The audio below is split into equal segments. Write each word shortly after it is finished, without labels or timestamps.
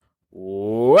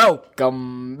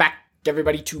Welcome back,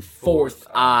 everybody, to Fourth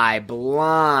Eye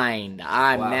Blind.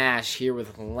 I'm Nash here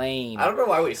with Lane. I don't know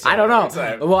why we say I don't know.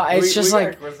 that. Well, it's just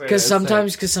like because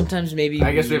sometimes maybe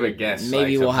I guess we have a guest.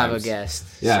 Maybe like, we'll have a guest.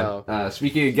 Yeah. So.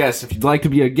 Speaking of guests, if you'd like to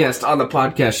be a guest on the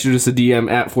podcast, shoot us a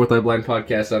DM at Fourth Eye Blind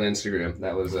Podcast on Instagram.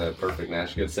 That was a perfect,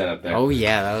 Nash. Good setup there. Oh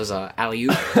yeah, that was a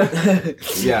alley-oop.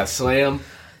 Yeah, slam,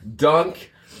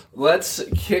 dunk. Let's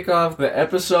kick off the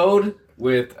episode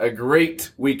with a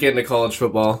great weekend of college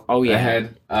football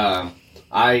ahead. I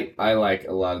like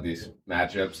a lot of these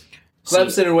matchups.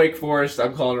 Clemson and Wake Forest,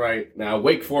 I'm calling right now.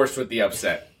 Wake Forest with the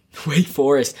upset. Wake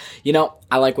Forest. You know,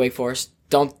 I like Wake Forest.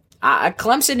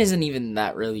 Clemson isn't even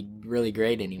that really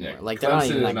great anymore. Yeah, like they're not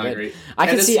even that good. Great. I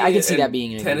can see that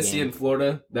being in Tennessee game. and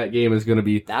Florida. That game is going to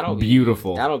be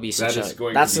beautiful. That'll be such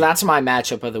that's my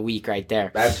matchup of the week right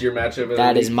there. That's your matchup of the week?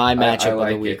 That is my matchup of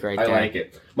the week right there. I like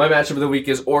it. My matchup of the week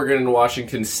is Oregon and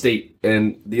Washington State,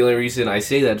 and the only reason I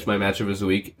say that's my matchup of the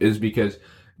week is because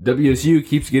WSU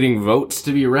keeps getting votes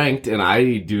to be ranked, and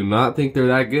I do not think they're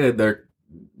that good. Their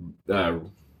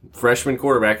freshman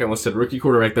quarterback, I almost said rookie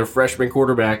quarterback, their freshman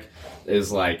quarterback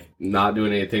is like not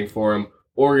doing anything for him.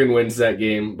 Oregon wins that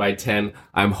game by 10.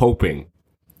 I'm hoping.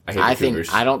 I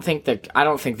don't think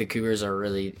the Cougars are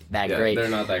really that great. They're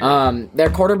not that great. Their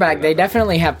quarterback, they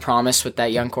definitely have promise with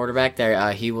that young quarterback.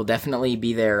 He will definitely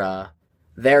be their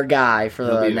guy for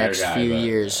the next few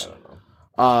years.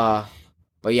 But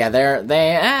yeah,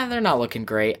 they're not looking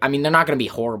great. I mean, they're not going to be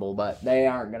horrible, but they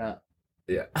aren't gonna.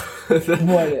 Yeah.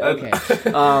 Okay.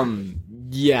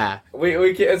 Yeah.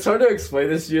 We can't, it's hard to explain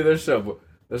this to you. There's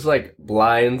like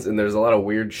blinds and there's a lot of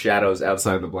weird shadows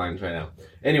outside the blinds right now.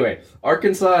 Anyway,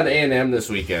 Arkansas and A&M this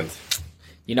weekend.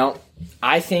 You know,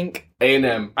 I think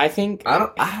A&M. I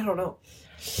don't know.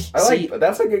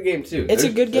 That's a good game too. It's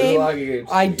a good game. A lot of good games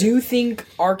I do think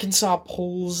Arkansas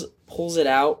pulls it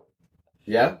out.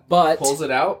 Yeah. But pulls it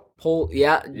out.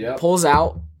 Pulls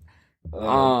out.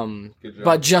 Good job.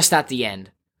 But just at the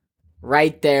end.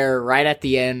 Right there, right at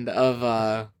the end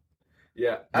of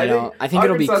yeah, I think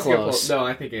it'll be close. No,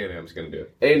 I think A&M's going to do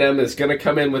it. A&M is going to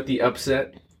come in with the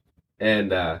upset.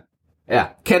 And,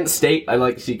 Kent State. I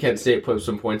like to see Kent State put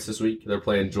some points this week. They're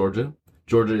playing Georgia.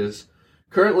 Georgia is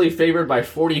currently favored by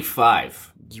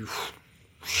 45.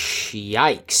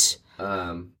 Yikes.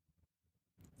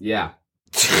 Yeah.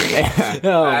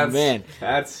 Man.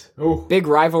 That's... Big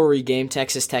rivalry game,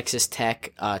 Texas Tech.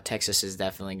 Texas is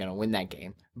definitely going to win that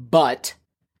game. But...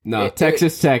 No,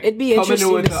 Texas Tech. It'd be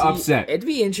interesting with the upset. It'd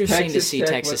be interesting to see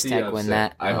Texas Tech win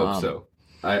that. I hope so.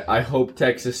 I hope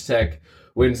Texas Tech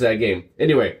wins that game.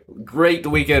 Anyway, great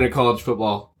weekend of college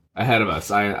football ahead of us.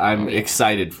 I'm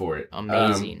excited for it.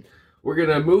 Amazing. We're going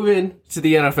to move in to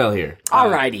the NFL here.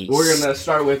 Alrighty. We're going to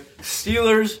start with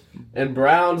Steelers and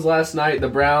Browns last night. The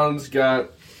Browns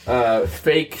got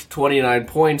fake 29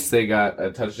 points. They got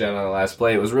a touchdown on the last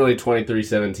play. It was really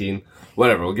 23-17.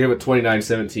 Whatever, we'll give it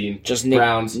 29-17. Just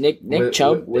Browns. Nick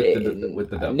Chubb with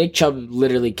the dub. Nick Chubb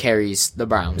literally carries the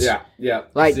Browns. Yeah.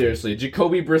 Like, seriously,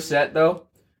 Jacoby Brissett though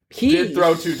he did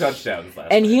throw 2 touchdowns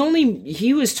last and night.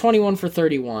 he was 21 for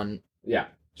 31. Yeah.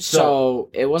 So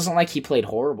it wasn't like he played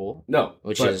horrible. No,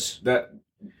 that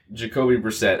Jacoby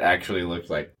Brissett actually looked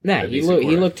like he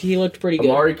looked pretty good.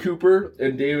 Amari Cooper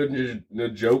and David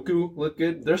Njoku look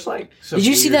good. There's like Did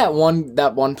you see that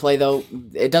one play though?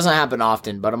 It doesn't happen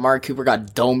often, but Amari Cooper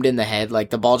got domed in the head.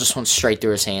 Like the ball just went straight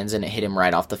through his hands and it hit him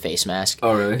right off the face mask.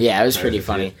 Oh really? Yeah, it was pretty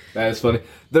funny. That is funny.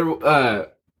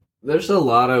 There's a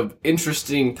lot of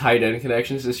interesting tight end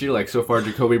connections this year. Like so far,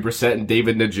 Jacoby Brissett and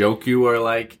David Njoku are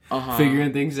like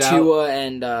figuring things out. Tua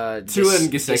and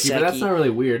Gesicki, but that's not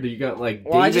really weird. You got like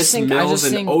Davis Mills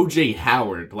and OJ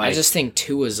Howard. Like, I just think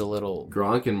Tua's a little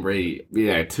Gronk and Brady.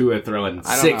 Yeah, Tua throwing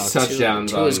 6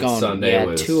 touchdowns on Sunday.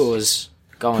 Yeah, Tua was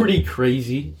going pretty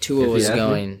crazy. Tua was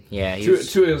going. Yeah,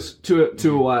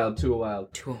 Tua wild.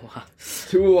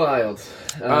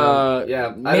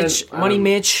 Yeah,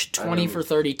 Mitch, 20 for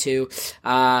 32.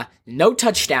 No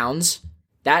touchdowns.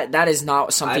 That is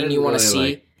not something you want to see.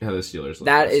 Like how the Steelers look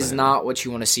that is not what you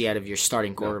want to see out of your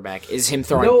starting quarterback. Is him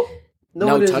throwing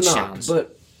no touchdowns.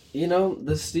 But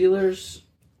the Steelers,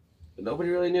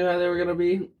 nobody really knew how they were going to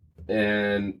be.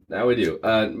 And now we do.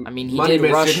 He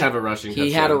did have a rushing touchdown.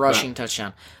 He had a rushing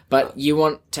touchdown. But you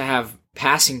want to have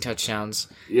passing touchdowns.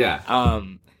 Yeah.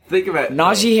 Think about it.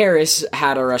 Najee Harris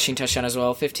had a rushing touchdown as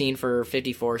well, 15 for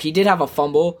 54. He did have a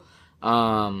fumble.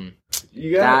 You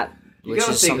gotta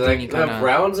think, like, the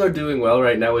Browns are doing well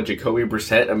right now with Jacoby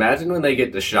Brissett. Imagine when they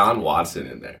get Deshaun Watson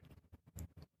in there.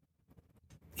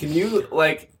 Can you,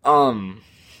 like... Dude.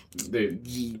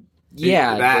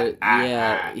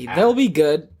 Yeah, they'll be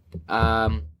good.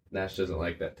 Nash doesn't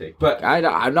like that take. But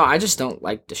I just don't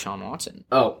like Deshaun Watson.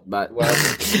 Oh, but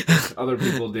other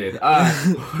people did.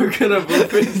 We're gonna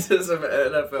move into some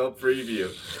NFL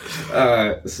preview.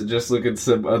 So just look at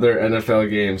some other NFL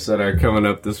games that are coming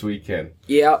up this weekend.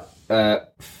 Yep.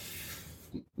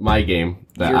 My game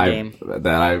that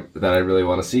I really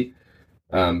want to see,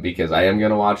 because I am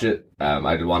gonna watch it. I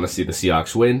want to see the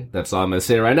Seahawks win. That's all I'm gonna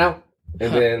say right now.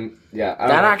 And then,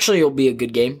 that actually will be a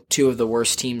good game. Two of the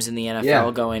worst teams in the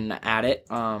NFL going at it.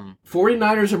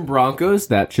 49ers and Broncos,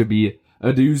 that should be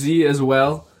a doozy as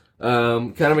well.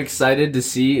 Kind of excited to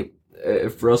see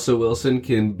if Russell Wilson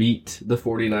can beat the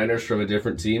 49ers from a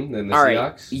different team than the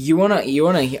Seahawks. You want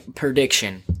a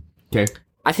prediction? Okay.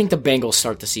 I think the Bengals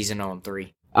start the season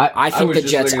 0-3. I think the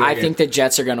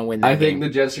Jets are going to win that game. I think the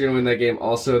Jets are going to win that game.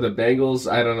 Also, the Bengals,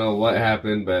 I don't know what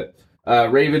happened, but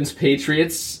Ravens,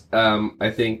 Patriots.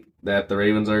 I think that the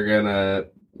Ravens are gonna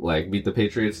beat the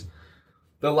Patriots.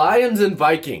 The Lions and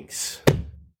Vikings.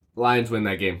 Lions win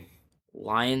that game.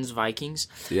 Lions, Vikings.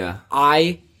 Yeah.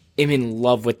 I am in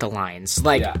love with the Lions.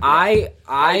 I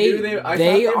thought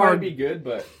they might be good,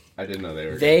 but I didn't know they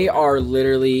were. They are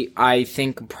literally, I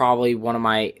think, probably one of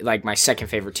my my second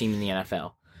favorite team in the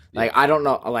NFL. I don't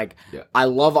know. I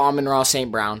love Amon-Ra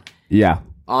St. Brown. Yeah.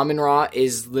 Amon-Ra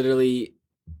is literally.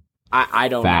 I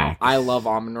don't know. I love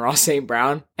Amon-Ra St.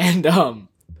 Brown.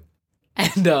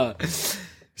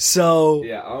 So.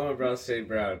 Yeah, Amon-Ra St.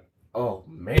 Brown. Oh,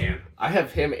 man. I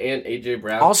have him and A.J.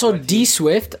 Brown. Also, D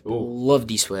Swift. Ooh. Love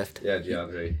D Swift. Yeah,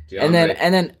 DeAndre. And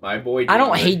then. My boy, DeAndre. I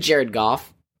don't hate Jared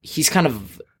Goff. He's kind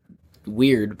of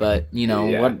weird, but,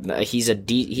 what? He's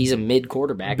a mid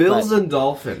quarterback. Bills and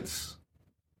Dolphins.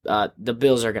 The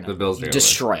Bills are going to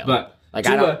destroy them. But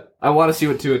I want to see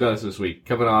what Tua does this week.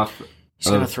 Coming off. He's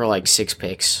going to throw 6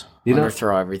 picks.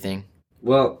 Underthrow everything.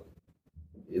 Well,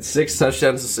 it's 6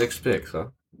 touchdowns and 6 picks, huh?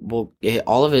 Well,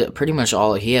 all of it, pretty much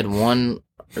all. He had 1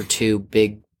 or 2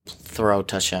 big throw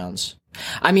touchdowns.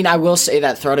 I mean, I will say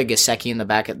that throw to Gesicki in the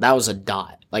back, that was a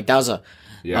dot. That was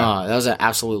an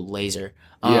absolute laser.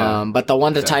 But the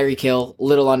one to Tyreek Hill,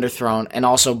 little underthrown, and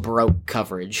also broke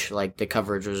coverage. The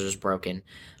coverage was just broken.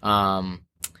 You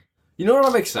know what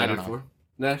I'm excited for,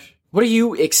 Nash? What are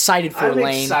you excited for, Lane?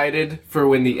 I'm excited for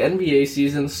when the NBA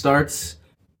season starts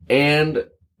and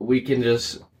we can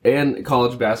and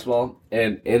college basketball,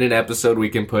 and in an episode we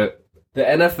can put the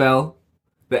NFL,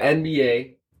 the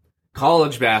NBA,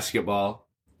 college basketball,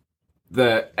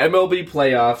 the MLB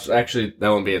playoffs. Actually, that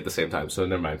won't be at the same time, so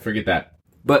never mind. Forget that.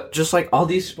 But just all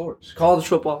these sports, college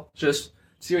football, it's going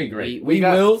to be great. We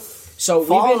will. So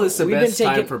fall is the best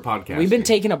time for podcasting. We've been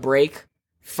taking a break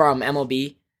from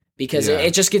MLB. Because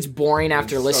it just gets boring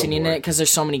after listening to it because there's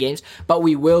so many games. But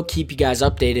we will keep you guys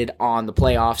updated on the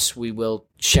playoffs. We will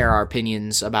share our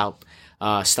opinions about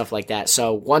stuff like that.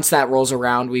 So once that rolls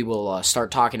around, we will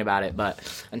start talking about it. But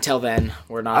until then,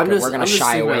 we're going to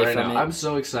shy away from it. I'm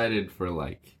so excited for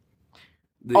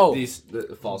these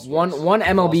fall sports. One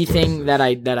MLB thing that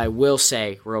I will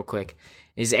say real quick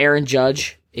is Aaron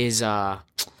Judge is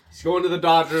He's going to the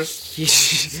Dodgers.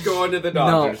 He's going to the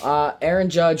Dodgers. No,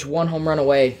 Aaron Judge 1 home run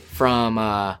away from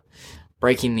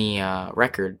breaking the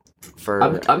record for.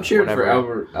 I'm cheering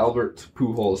for Albert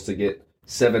Pujols to get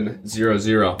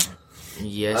 7-0-0.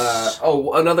 Yes.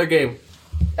 Another game,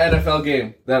 NFL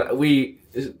game that we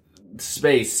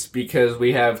space because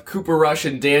we have Cooper Rush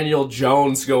and Daniel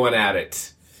Jones going at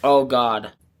it. Oh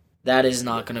God, that is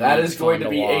not going to be. That is going to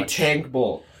be a tank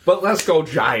bowl. But let's go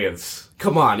Giants!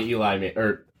 Come on,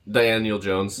 Daniel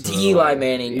Jones. Eli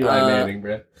Manning. Eli Manning,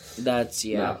 bro. That's,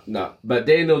 No. But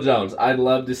Daniel Jones, I'd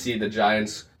love to see the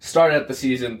Giants start at the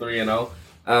season 3-0.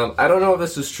 I don't know if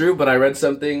this is true, but I read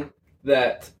something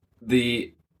that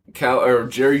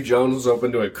Jerry Jones was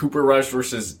open to a Cooper Rush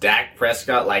versus Dak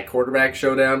Prescott quarterback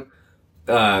showdown.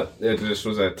 It just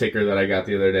was a ticker that I got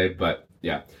the other day, but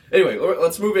yeah. Anyway,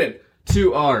 let's move in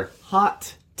to our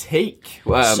hot take.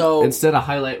 So instead of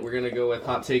highlight, we're going to go with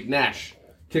hot take. Nash,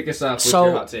 kick us off with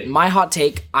your hot take. My hot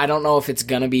take, I don't know if it's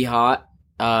going to be hot.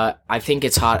 I think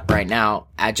it's hot right now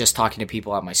at just talking to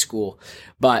people at my school.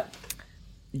 But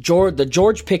the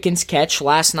George Pickens catch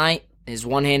last night, his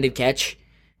one-handed catch,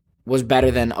 was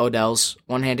better than Odell's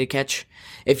one-handed catch.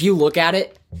 If you look at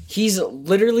it, he's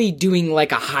literally doing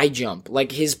a high jump.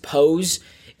 His pose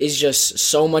is just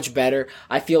so much better.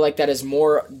 I feel like that is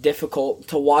more difficult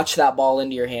to watch that ball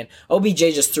into your hand. OBJ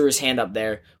just threw his hand up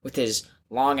there with his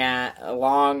long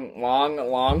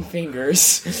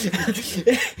fingers.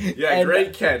 Yeah,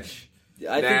 great catch.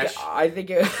 I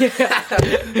think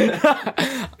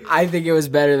it was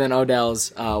better than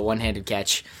Odell's one-handed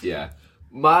catch. Yeah.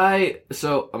 That's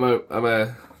a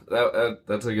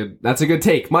good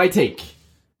take. My take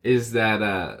is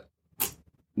that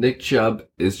Nick Chubb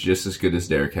is just as good as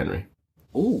Derrick Henry.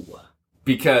 Ooh.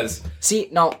 Because... See,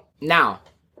 now,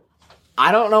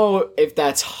 I don't know if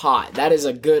that's hot. That is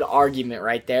a good argument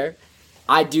right there.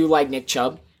 I do like Nick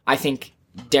Chubb. I think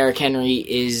Derrick Henry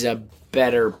is a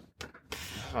better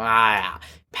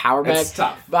power back. It's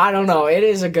tough. But I don't know.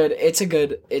 It's a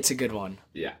good one.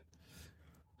 Yeah.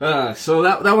 So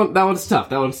that one's tough.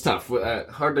 That one's tough.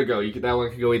 Hard to go. That one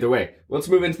could go either way. Let's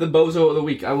move into the bozo of the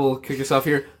week. I will kick us off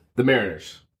here. The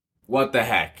Mariners. What the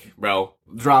heck, bro?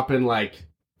 Dropping like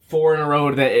 4 in a row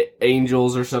to the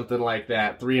Angels or something like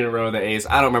that. 3 in a row to the A's.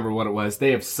 I don't remember what it was.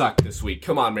 They have sucked this week.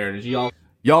 Come on, Mariners.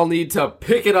 Y'all need to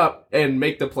pick it up and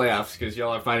make the playoffs because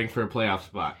y'all are fighting for a playoff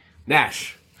spot.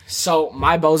 Nash. So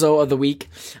my bozo of the week,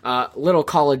 little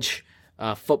college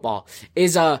football,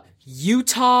 is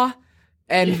Utah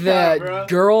and the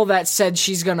girl that said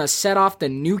she's gonna set off the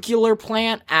nuclear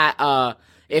plant at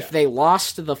if they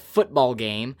lost the football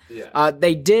game. Yeah.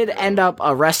 They did end up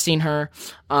arresting her.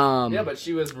 Yeah, but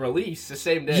she was released the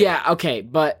same day. Yeah, okay,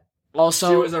 but also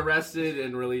she was arrested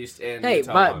and released. And hey,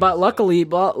 Utah but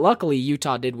luckily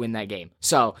Utah did win that game.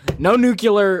 So no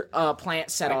nuclear plant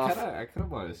set off. I kind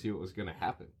of wanted to see what was gonna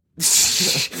happen.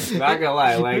 Not gonna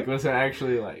lie, like was it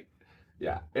actually like?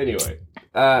 Yeah. Anyway,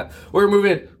 we're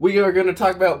moving. We are going to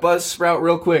talk about Buzzsprout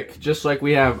real quick, just like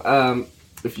we have.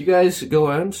 If you guys go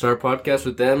on and start a podcast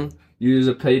with them, use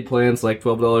a paid plans like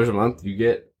 $12 a month, you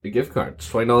get a gift card. It's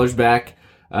 $20 back.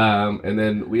 And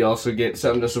then we also get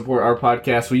something to support our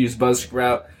podcast. We use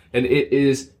Buzzsprout, and it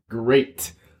is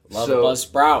great. Love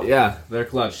Buzzsprout. Yeah, they're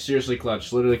clutch. Seriously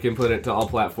clutch. Literally can put it to all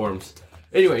platforms.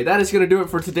 Anyway, that is going to do it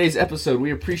for today's episode.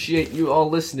 We appreciate you all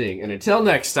listening, and until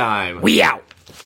next time, we out.